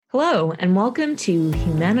Hello, and welcome to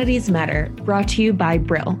Humanities Matter, brought to you by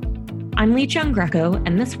Brill. I'm Lee Chung Greco,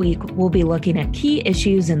 and this week we'll be looking at key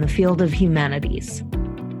issues in the field of humanities.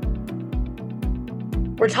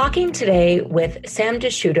 We're talking today with Sam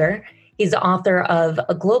DeSchutter. He's the author of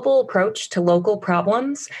A Global Approach to Local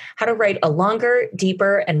Problems, How to Write a Longer,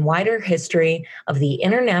 Deeper, and Wider History of the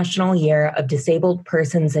International Year of Disabled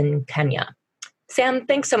Persons in Kenya. Sam,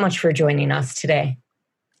 thanks so much for joining us today.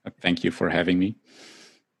 Thank you for having me.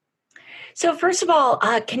 So first of all,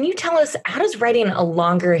 can you tell us, how does writing a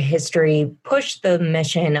longer history push the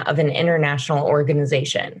mission of an international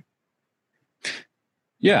organization?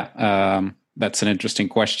 Yeah, that's an interesting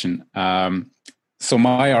question. So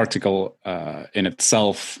my article in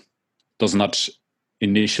itself does not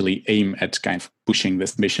initially aim at kind of pushing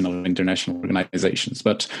this mission of international organizations,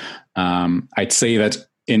 but I'd say that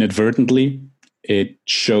inadvertently it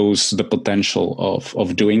shows the potential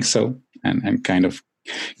of doing so and kind of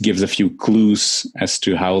gives a few clues as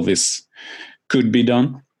to how this could be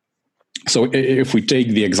done. So if we take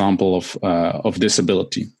the example of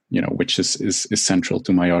disability, which is central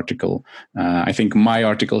to my article, I think my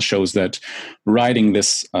article shows that writing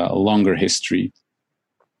this longer history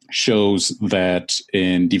shows that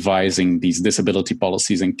in devising these disability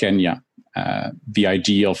policies in Kenya, the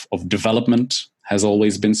idea of development has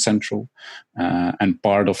always been central, and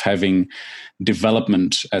part of having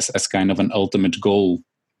development as kind of an ultimate goal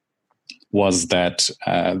was that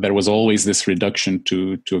there was always this reduction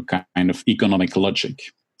to a kind of economic logic.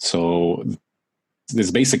 So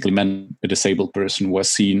this basically meant a disabled person was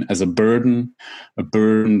seen as a burden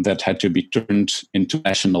that had to be turned into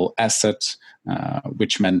national asset,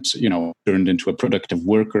 which meant, turned into a productive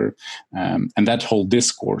worker. And that whole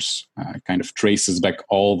discourse kind of traces back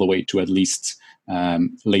all the way to at least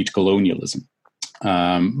late colonialism.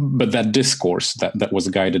 But that discourse that was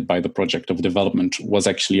guided by the project of development was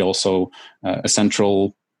actually also a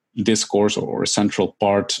central discourse or a central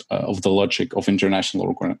part of the logic of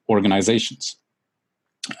international organizations.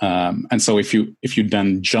 And so if you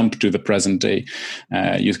then jump to the present day,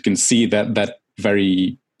 you can see that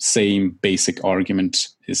very same basic argument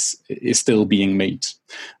is still being made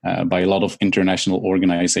by a lot of international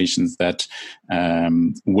organizations that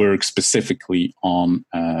work specifically on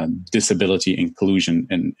disability inclusion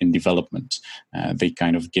in development. They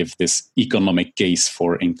kind of give this economic case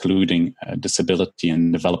for including disability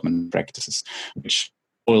in development practices, which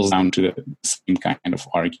boils down to the same kind of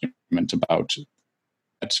argument about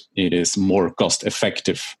that it is more cost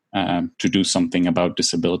effective to do something about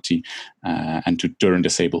disability and to turn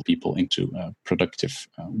disabled people into productive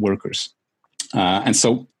workers. And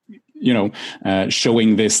so,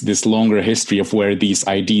 showing this longer history of where these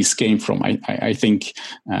ideas came from, I think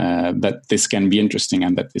that this can be interesting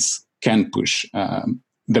and that this can push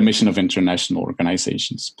the mission of international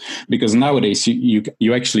organizations, because nowadays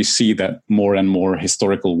you actually see that more and more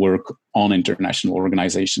historical work on international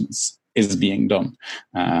organizations is being done,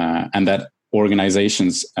 and that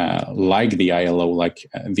organizations like the ILO, like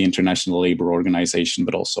the International Labour Organization,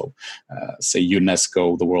 but also say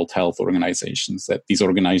UNESCO, the World Health Organizations, that these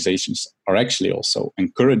organizations are actually also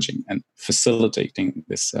encouraging and facilitating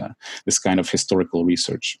this kind of historical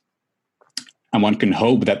research. And one can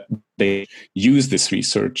hope that they use this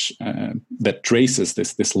research that traces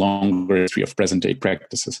this longer history of present day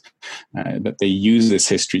practices, that they use this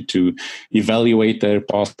history to evaluate their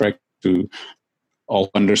past practice, to all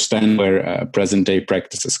understand where present day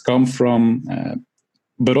practices come from,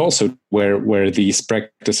 but also where these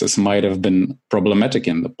practices might have been problematic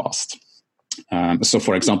in the past. So,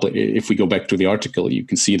 for example, if we go back to the article, you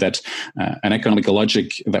can see that an economic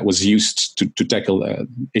logic that was used to tackle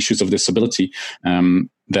issues of disability,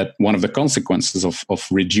 that one of the consequences of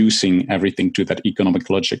reducing everything to that economic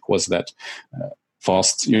logic was that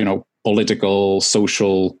vast, political,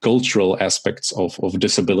 social, cultural aspects of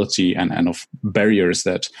disability and of barriers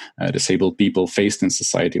that disabled people faced in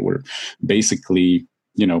society were basically,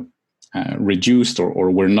 reduced or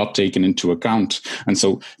were not taken into account. And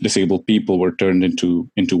so disabled people were turned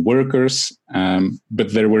into workers,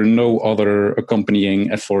 but there were no other accompanying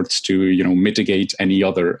efforts to, mitigate any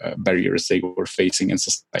other barriers they were facing in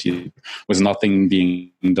society. There was nothing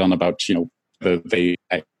being done about, whether they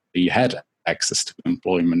actually had access to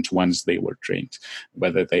employment once they were trained,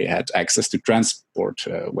 whether they had access to transport,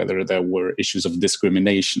 whether there were issues of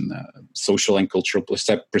discrimination, social and cultural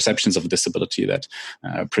perceptions of disability that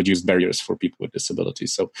produced barriers for people with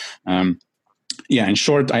disabilities. So, in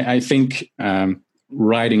short, I think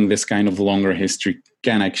writing this kind of longer history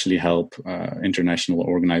can actually help international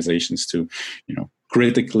organizations to,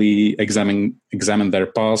 critically examine their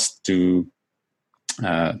past, to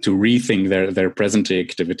to rethink their present day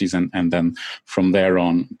activities, and then from there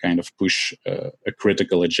on kind of push a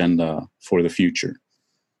critical agenda for the future.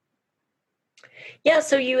 Yeah,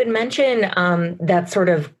 so you had mentioned that sort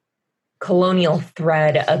of colonial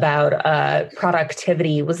thread about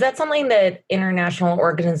productivity. Was that something that international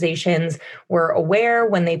organizations were aware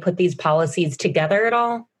when they put these policies together at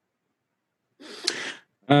all?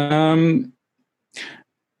 I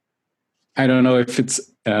don't know if it's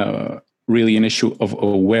really an issue of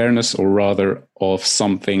awareness, or rather of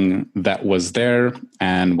something that was there.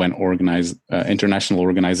 And when international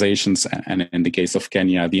organizations, and in the case of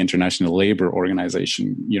Kenya, the International Labor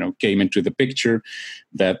Organization, came into the picture,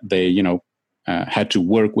 that they, had to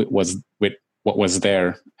work with what was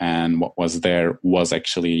there, and what was there was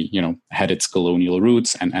actually, had its colonial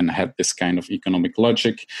roots and had this kind of economic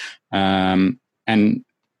logic, and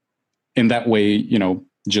in that way,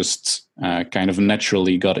 just kind of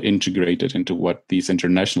naturally got integrated into what these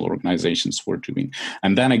international organizations were doing.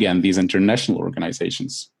 And then again, these international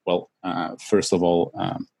organizations, well, first of all,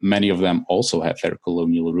 many of them also had their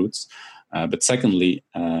colonial roots. But secondly,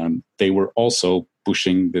 they were also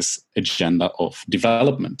pushing this agenda of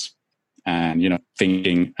development. And,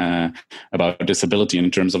 thinking about disability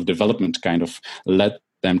in terms of development kind of led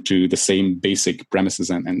them to the same basic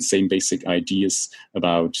premises and same basic ideas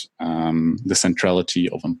about the centrality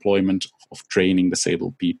of employment, of training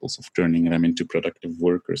disabled peoples, of turning them into productive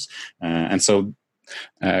workers. And so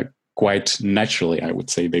quite naturally, I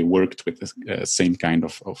would say, they worked with the same kind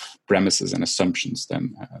of premises and assumptions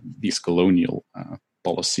than these colonial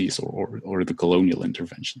policies or the colonial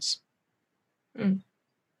interventions. Mm.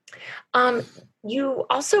 You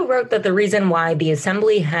also wrote that the reason why the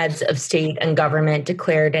Assembly Heads of State and Government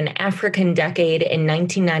declared an African Decade in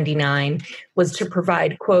 1999 was to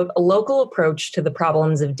provide, quote, a local approach to the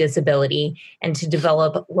problems of disability and to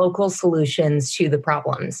develop local solutions to the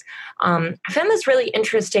problems. I found this really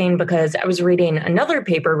interesting because I was reading another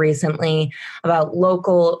paper recently about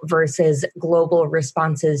local versus global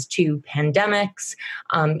responses to pandemics,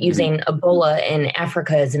 using Ebola in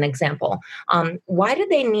Africa as an example. Why did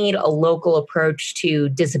they need a local approach to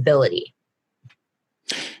disability?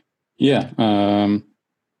 Yeah,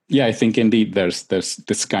 I think indeed there's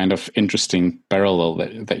this kind of interesting parallel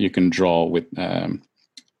that you can draw with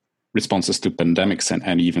responses to pandemics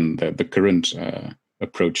and even the current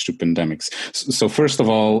approach to pandemics. So first of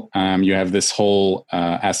all, you have this whole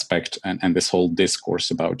aspect and this whole discourse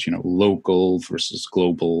about local versus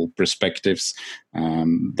global perspectives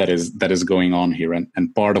that is going on here.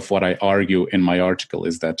 And part of what I argue in my article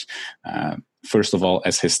is that first of all,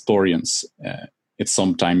 as historians, it's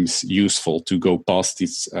sometimes useful to go past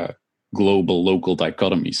these global local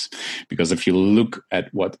dichotomies, because if you look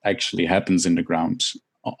at what actually happens on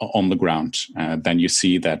the ground, then you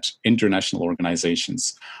see that international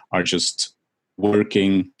organizations are just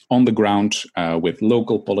working on the ground with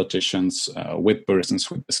local politicians, with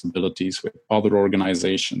persons with disabilities, with other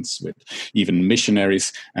organizations, with even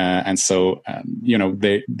missionaries. And so,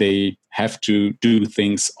 they have to do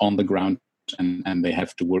things on the ground, and they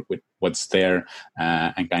have to work with what's there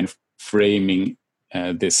and kind of framing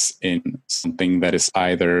this in something that is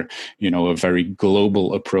either, a very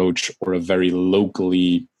global approach or a very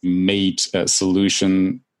locally made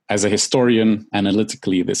solution. As a historian,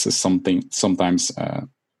 analytically, this is something sometimes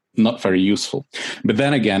not very useful. But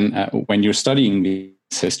then again, when you're studying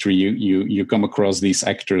this history, you come across these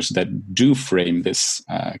actors that do frame this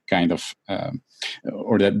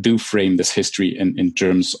or that do frame this history in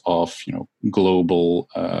terms of global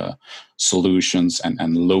solutions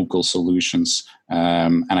and local solutions.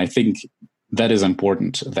 And I think that is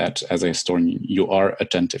important, that as a historian you are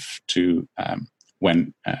attentive to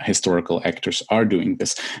when historical actors are doing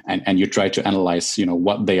this, and you try to analyze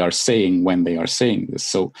what they are saying when they are saying this.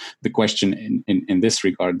 So the question in this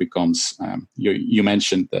regard becomes, you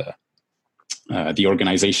mentioned the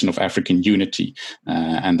Organization of African Unity,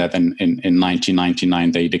 and that in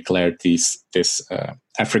 1999 they declared this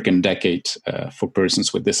African Decade for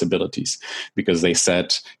persons with disabilities, because they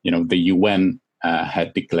said the UN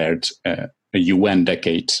had declared a UN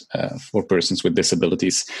decade for persons with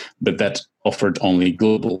disabilities, but that offered only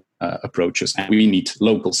global approaches, and we need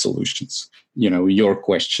local solutions. Your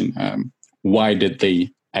question, why did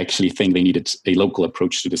they actually think they needed a local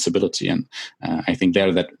approach to disability? And I think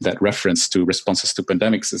there that reference to responses to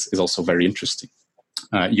pandemics is also very interesting.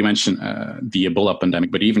 You mentioned the Ebola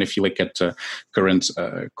pandemic, but even if you look at current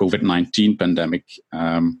COVID-19 pandemic,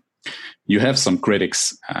 you have some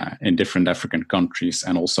critics in different African countries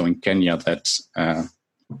and also in Kenya that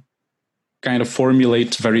kind of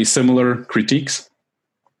formulate very similar critiques.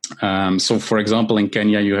 So, for example, in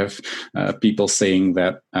Kenya, you have people saying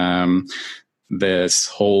that this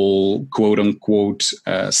whole quote unquote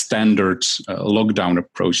standard lockdown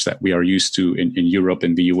approach that we are used to in Europe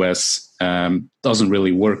and the US doesn't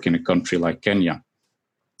really work in a country like Kenya.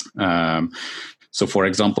 So, for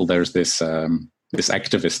example, there's this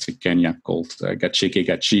activist in Kenya called Gachike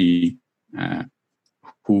Gachi,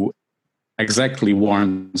 who exactly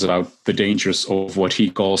warns about the dangers of what he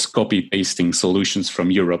calls copy-pasting solutions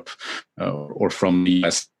from Europe or from the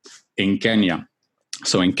US in Kenya.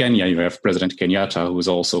 So in Kenya, you have President Kenyatta, who is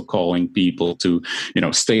also calling people to,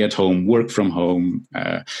 stay at home, work from home,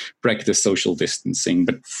 practice social distancing.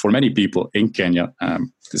 But for many people in Kenya,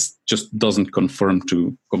 this just doesn't conform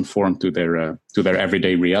to their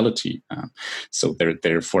everyday reality. So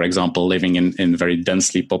they're, for example, living in very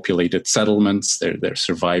densely populated settlements. They're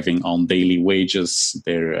surviving on daily wages.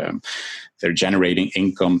 They're generating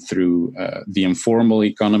income through the informal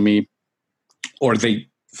economy, or they,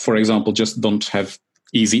 for example, just don't have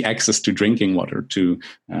easy access to drinking water to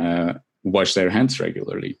wash their hands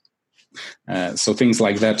regularly. So things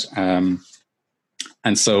like that.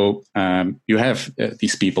 And so you have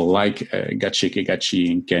these people like Gachike Gachi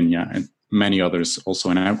in Kenya and many others also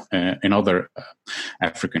in other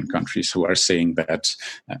African countries who are saying that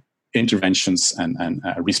interventions and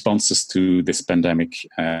responses to this pandemic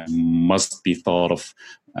must be thought of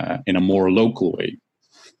in a more local way.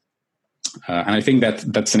 And I think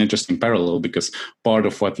that's an interesting parallel, because part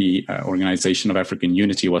of what the Organization of African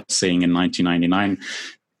Unity was saying in 1999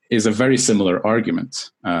 is a very similar argument.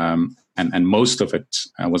 And most of it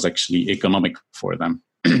was actually economic for them.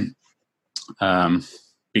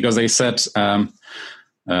 Because they said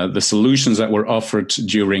the solutions that were offered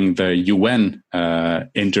during the UN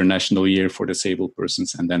International Year for Disabled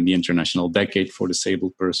Persons and then the International Decade for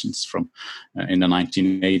Disabled Persons from in the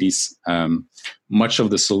 1980s, much of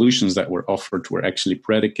the solutions that were offered were actually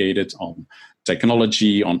predicated on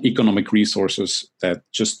technology, on economic resources that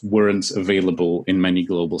just weren't available in many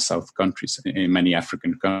global South countries, in many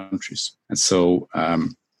African countries. And so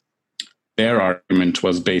their argument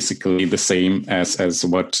was basically the same as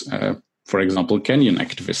what for example, Kenyan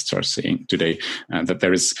activists are saying today, that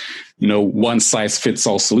there is no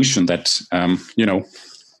one-size-fits-all solution that,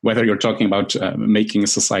 whether you're talking about making a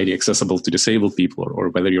society accessible to disabled people or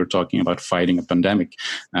whether you're talking about fighting a pandemic,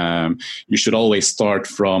 you should always start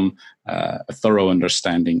from a thorough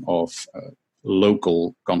understanding of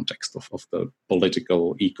local context, of the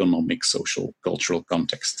political, economic, social, cultural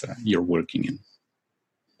context you're working in.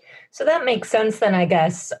 So that makes sense then, I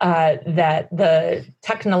guess, that the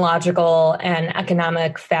technological and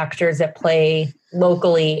economic factors at play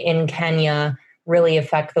locally in Kenya really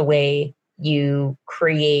affect the way you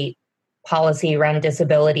create policy around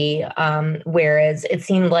disability, whereas it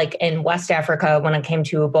seemed like in West Africa, when it came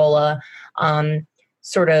to Ebola,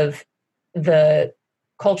 sort of the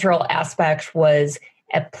cultural aspect was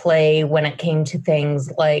at play when it came to things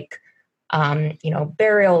like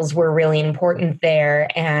burials were really important there.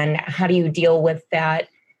 And how do you deal with that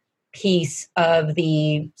piece of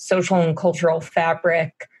the social and cultural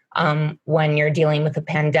fabric when you're dealing with a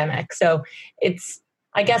pandemic? So it's,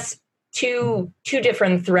 I guess, two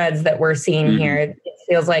different threads that we're seeing here. It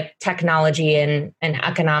feels like technology and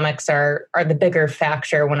economics are the bigger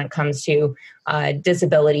factor when it comes to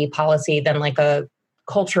disability policy than like a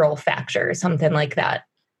cultural factor or something like that.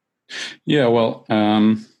 Yeah, well,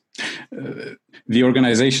 the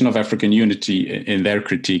Organization of African Unity, in their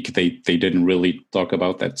critique, they didn't really talk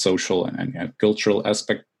about that social and cultural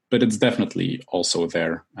aspect, but it's definitely also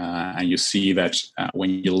there. And you see that when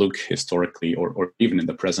you look historically or even in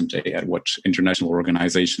the present day at what international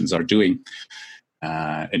organizations are doing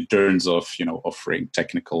in terms of, offering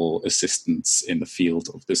technical assistance in the field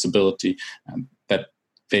of disability, that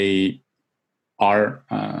they are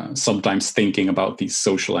sometimes thinking about these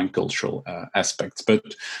social and cultural aspects. But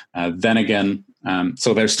then again,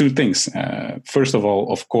 so there's two things. First of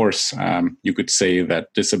all, of course, you could say that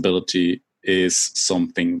disability is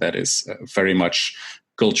something that is very much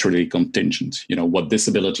culturally contingent. What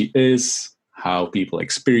disability is, how people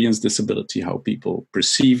experience disability, how people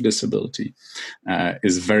perceive disability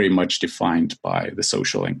is very much defined by the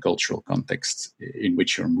social and cultural context in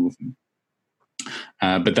which you're moving.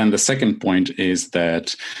 But then the second point is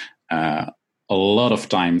that a lot of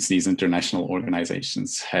times these international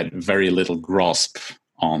organizations had very little grasp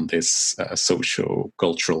on this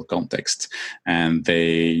socio-cultural context. And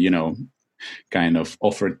they, kind of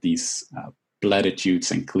offered these platitudes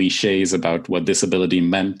and cliches about what disability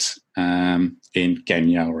meant in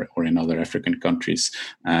Kenya or in other African countries.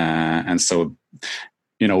 And so,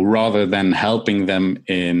 rather than helping them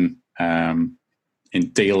in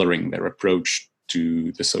in tailoring their approach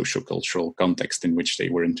to the socio-cultural context in which they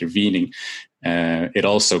were intervening, it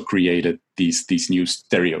also created these new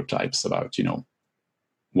stereotypes about,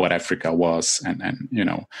 what Africa was, and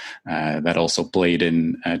that also played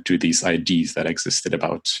in to these ideas that existed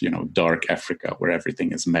about dark Africa, where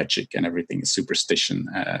everything is magic and everything is superstition.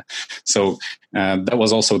 So that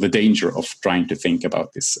was also the danger of trying to think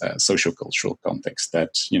about this socio-cultural context,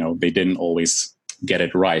 that they didn't always get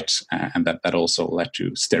it right, and that also led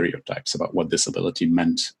to stereotypes about what disability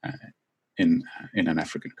meant in an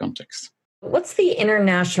African context. What's the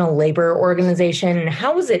International Labour Organization, and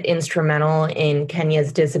how was it instrumental in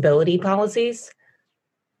Kenya's disability policies?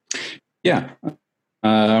 Yeah.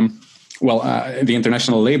 The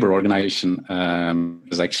International Labour Organization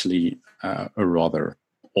is actually a rather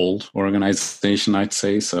old organization, I'd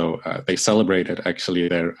say. So they celebrated actually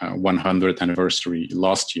their 100th anniversary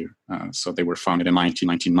last year. So they were founded in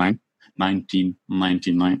 1919.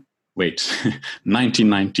 Wait,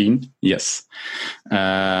 1919. Yes.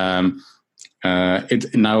 It's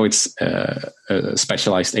a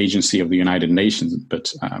specialized agency of the United Nations,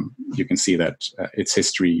 but you can see that its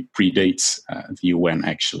history predates the UN,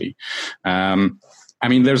 actually.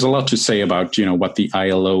 There's a lot to say about what the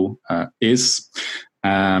ILO is,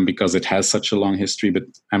 because it has such a long history. But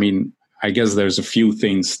I guess there's a few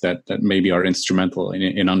things that maybe are instrumental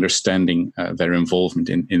in understanding their involvement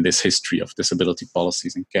in this history of disability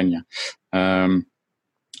policies in Kenya.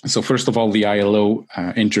 So first of all, the ILO,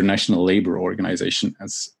 International Labour Organization,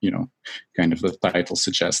 as kind of the title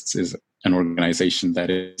suggests, is an organization that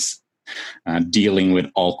is dealing with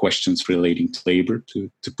all questions relating to labor, to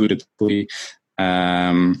put it simply.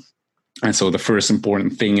 And so the first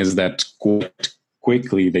important thing is that quite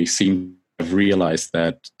quickly they seem to have realized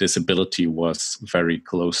that disability was very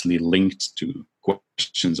closely linked to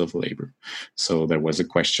questions of labor. So there was a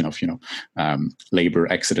question of,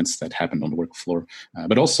 labor accidents that happened on the work floor.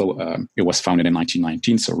 But also it was founded in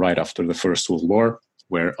 1919, so right after the First World War,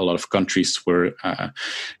 where a lot of countries were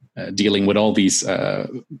dealing with all these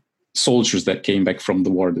soldiers that came back from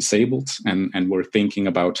the war disabled, and were thinking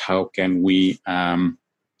about how can we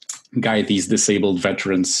guide these disabled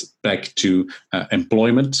veterans back to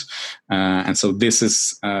employment. And so this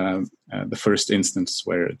is the first instance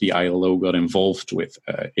where the ILO got involved with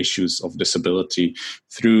issues of disability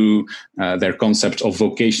through their concept of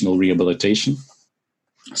vocational rehabilitation.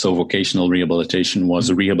 So vocational rehabilitation was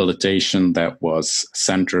a rehabilitation that was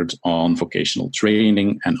centered on vocational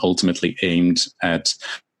training and ultimately aimed at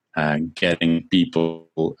getting people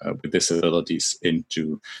with disabilities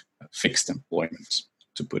into fixed employment,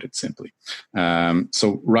 to put it simply.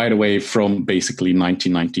 So right away from basically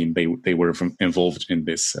 1919, they were involved in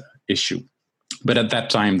this issue. But at that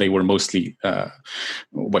time, they were mostly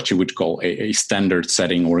what you would call a standard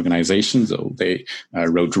setting organization. So they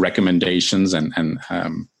wrote recommendations and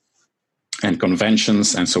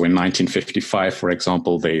conventions. And so in 1955, for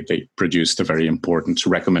example, they produced a very important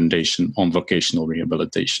recommendation on vocational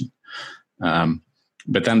rehabilitation.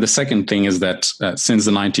 But then the second thing is that since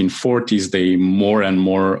the 1940s, they more and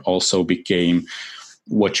more also became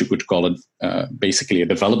what you could call basically a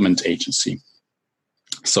development agency.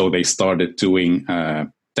 So they started doing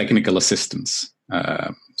technical assistance,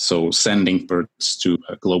 so sending persons to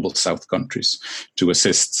global South countries to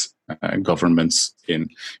assist governments in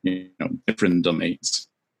different domains.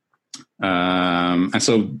 And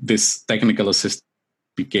so this technical assistance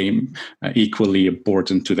became equally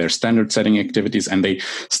important to their standard setting activities, and they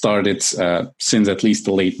started since at least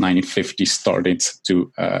the late 1950s started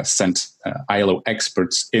to send ILO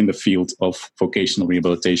experts in the field of vocational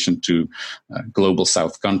rehabilitation to global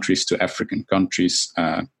South countries, to African countries,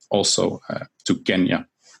 also to Kenya.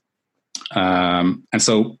 And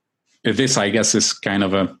so this, I guess, is kind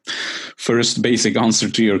of a first basic answer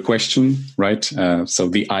to your question, right? So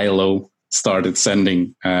the ILO started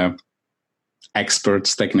sending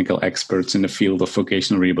technical experts in the field of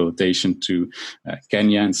vocational rehabilitation to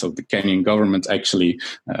Kenya. And so the Kenyan government actually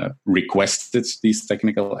requested these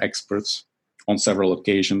technical experts on several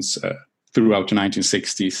occasions throughout the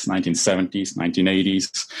 1960s, 1970s, 1980s,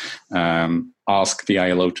 asked the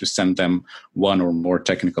ILO to send them one or more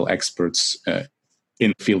technical experts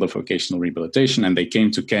in the field of vocational rehabilitation. And they came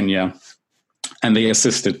to Kenya and they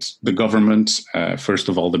assisted the government, first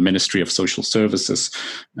of all, the Ministry of Social Services,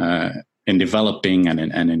 in developing and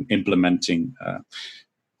in implementing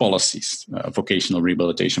policies, vocational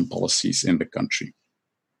rehabilitation policies in the country.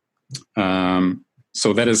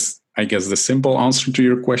 So that is, I guess, the simple answer to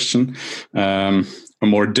your question. A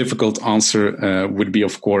more difficult answer would be,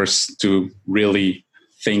 of course, to really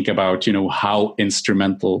think about, how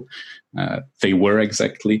instrumental they were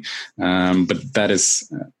exactly. But that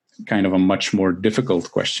is kind of a much more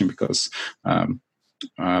difficult question because,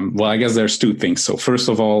 well, I guess there's two things. So first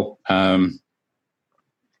of all,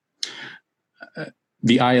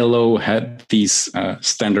 the ILO had these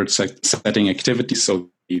standard setting activities. So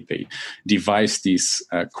they devised these,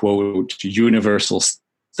 quote, universal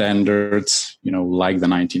standards, like the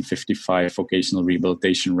 1955 Vocational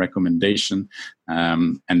Rehabilitation Recommendation.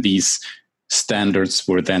 And these standards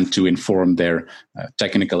were then to inform their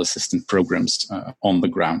technical assistance programs on the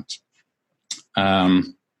ground.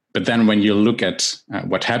 But then when you look at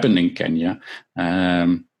what happened in Kenya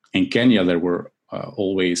there were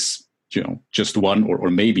always just one or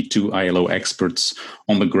maybe two ILO experts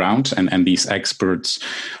on the ground. And these experts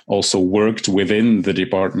also worked within the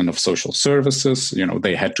Department of Social Services.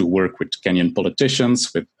 They had to work with Kenyan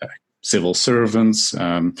politicians, with civil servants.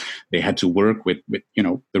 They had to work with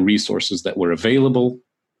the resources that were available.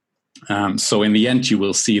 So in the end, you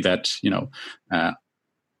will see that,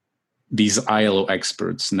 these ILO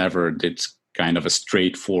experts never did kind of a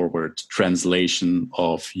straightforward translation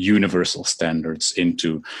of universal standards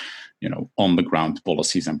into on the ground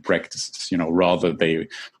policies and practices. Rather they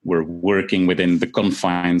were working within the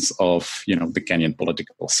confines of, the Kenyan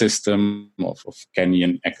political system, of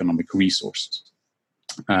Kenyan economic resources.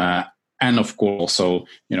 And of course, also,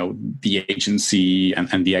 the agency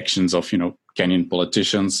and the actions of, Kenyan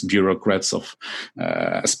politicians, bureaucrats of,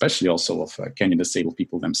 especially also of Kenyan disabled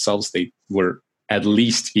people themselves, they were at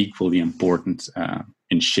least equally important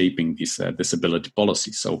in shaping these disability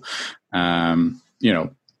policies. So,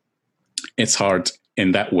 it's hard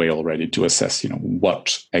in that way already to assess,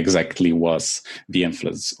 what exactly was the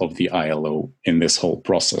influence of the ILO in this whole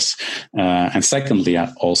process. And secondly,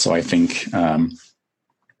 also, I think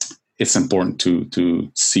it's important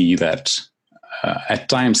to see that at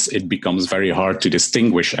times it becomes very hard to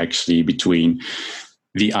distinguish actually between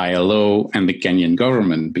the ILO and the Kenyan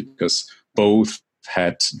government, because both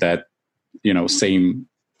had that, same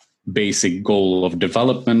basic goal of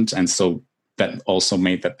development. And so that also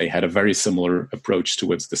made that they had a very similar approach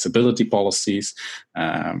towards disability policies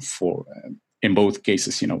in both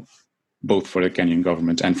cases, both for the Kenyan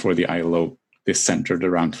government and for the ILO. This centered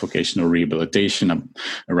around vocational rehabilitation,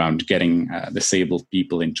 around getting disabled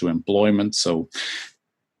people into employment. So,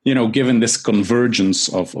 given this convergence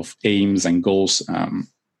of aims and goals,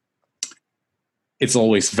 it's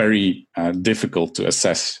always very difficult to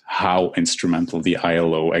assess how instrumental the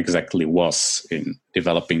ILO exactly was in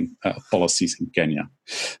developing policies in Kenya.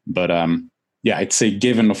 But I'd say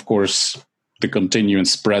given, of course, the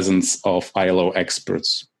continuous presence of ILO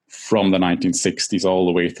experts from the 1960s all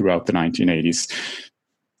the way throughout the 1980s,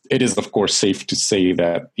 it is, of course, safe to say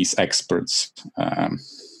that these experts, and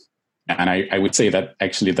I would say that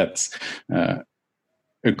actually that's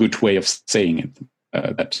a good way of saying it,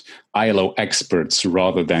 that ILO experts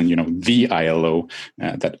rather than, the ILO,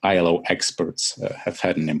 that ILO experts have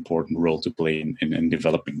had an important role to play in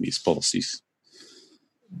developing these policies.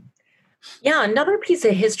 Yeah, another piece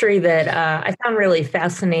of history that I found really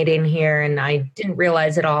fascinating here, and I didn't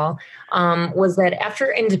realize it all, was that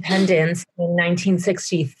after independence in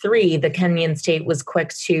 1963, the Kenyan state was quick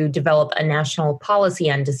to develop a national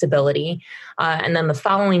policy on disability. And then the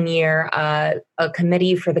following year, a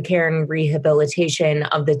committee for the care and rehabilitation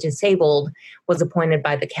of the disabled was appointed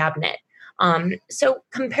by the cabinet. So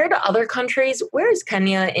compared to other countries, where is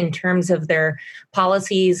Kenya in terms of their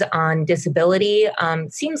policies on disability?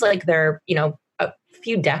 Seems like they're, a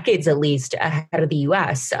few decades at least ahead of the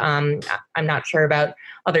US. I'm not sure about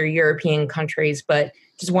other European countries, but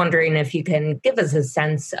just wondering if you can give us a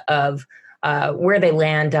sense of where they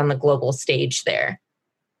land on the global stage there.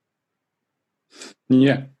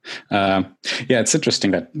 Yeah. It's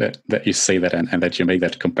interesting that you say that and that you make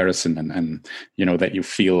that comparison and that you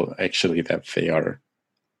feel actually that they are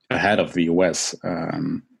ahead of the US.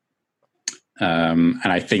 And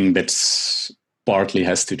I think that's partly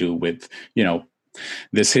has to do with,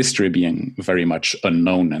 this history being very much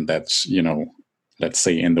unknown, and that, let's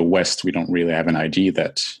say in the West, we don't really have an idea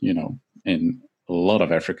that, in a lot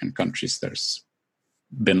of African countries, there's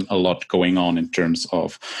been a lot going on in terms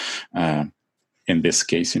of, in this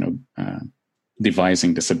case,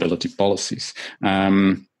 devising disability policies.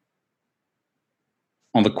 On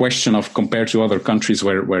the question of compared to other countries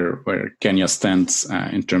where Kenya stands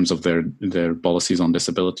in terms of their policies on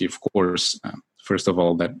disability, of course, first of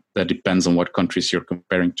all, that depends on what countries you're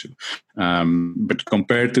comparing to. But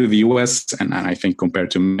compared to the US, and I think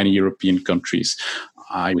compared to many European countries,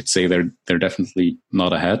 I would say they're definitely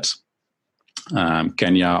not ahead.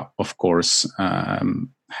 Kenya, of course,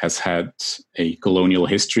 has had a colonial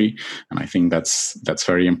history, and I think that's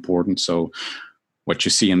very important. So what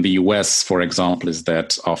you see in the US, for example, is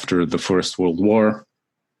that after the First World War,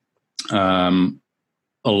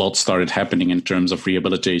 a lot started happening in terms of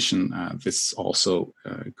rehabilitation. This also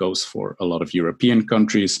goes for a lot of European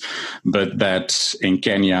countries, but that in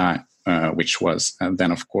Kenya, which was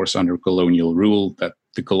then, of course, under colonial rule, that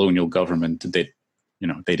the colonial government did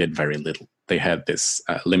very little. They had this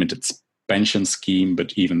limited pension scheme,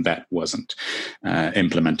 but even that wasn't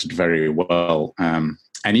implemented very well.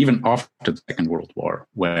 And even after the Second World War,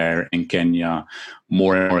 where in Kenya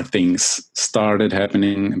more and more things started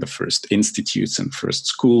happening, and the first institutes and first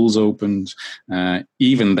schools opened,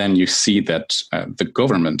 even then you see that the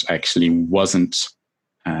government actually wasn't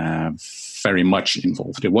very much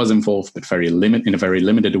involved. It was involved, but in a very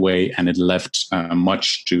limited way, and it left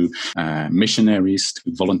much to missionaries, to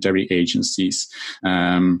voluntary agencies.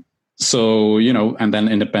 So, and then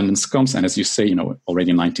independence comes. And as you say, already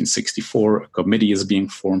in 1964, a committee is being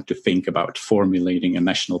formed to think about formulating a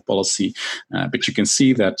national policy. But you can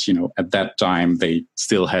see that, at that time, they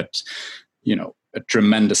still had, a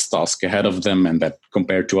tremendous task ahead of them. And that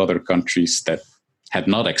compared to other countries that had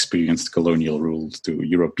not experienced colonial rule, to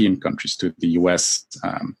European countries, to the US,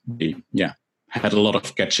 they had a lot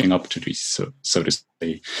of catching up to do, so to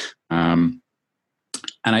say. And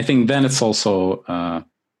I think then it's also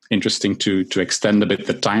interesting to extend a bit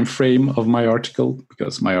the time frame of my article,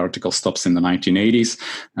 because my article stops in the 1980s.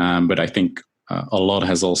 But I think a lot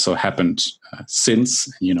has also happened since.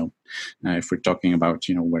 If we're talking about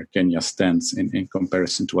where Kenya stands in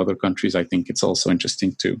comparison to other countries, I think it's also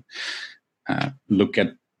interesting to look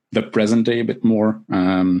at the present day a bit more.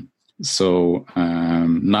 So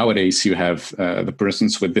nowadays you have the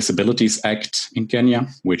Persons with Disabilities Act in Kenya,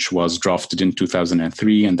 which was drafted in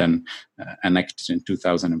 2003 and then enacted in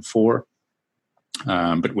 2004,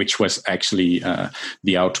 but which was actually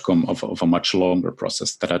the outcome of a much longer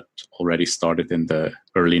process that had already started in the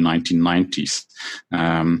early 1990s.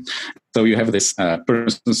 So you have this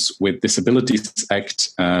Persons with Disabilities Act.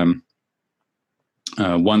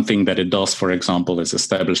 One thing that it does, for example, is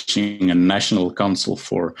establishing a national council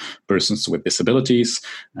for persons with disabilities,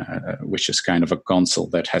 which is kind of a council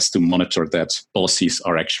that has to monitor that policies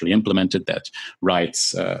are actually implemented, that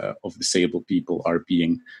rights of disabled people are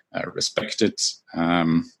being respected.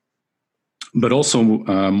 But also,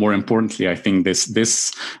 more importantly, I think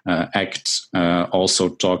this act also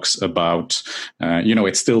talks about,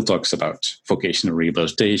 it still talks about vocational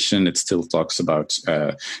rehabilitation. It still talks about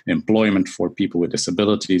employment for people with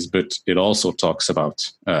disabilities, but it also talks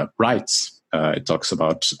about rights. It talks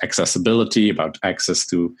about accessibility, about access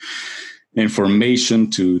to information,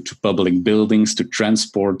 to public buildings, to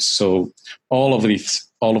transport. So all of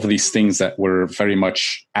these things that were very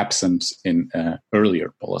much absent in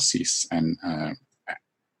earlier policies, and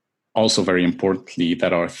also very importantly,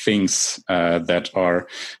 that are things that are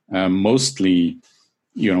mostly,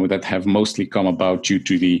 that have mostly come about due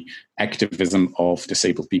to the activism of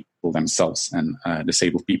disabled people themselves and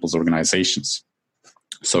disabled people's organizations.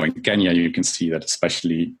 So in Kenya, you can see that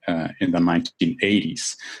especially in the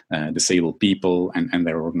 1980s, disabled people and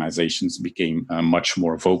their organizations became much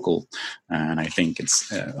more vocal. And I think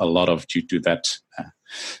it's a lot due to that.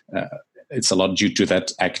 It's a lot due to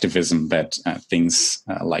that activism that things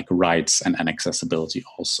like rights and accessibility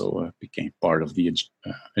also became part of the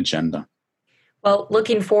agenda. Well,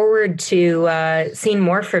 looking forward to seeing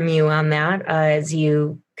more from you on that as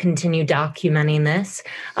you continue documenting this.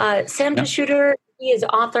 Sam DeShooter, he is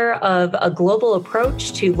author of A Global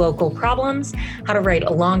Approach to Local Problems, How to Write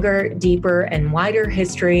a Longer, Deeper, and Wider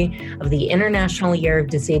History of the International Year of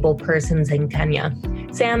Disabled Persons in Kenya.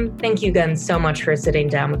 Sam, thank you again so much for sitting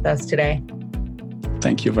down with us today.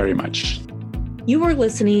 Thank you very much. You are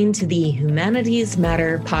listening to the Humanities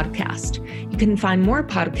Matter podcast. You can find more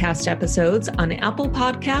podcast episodes on Apple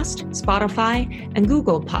Podcast, Spotify, and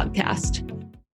Google Podcast.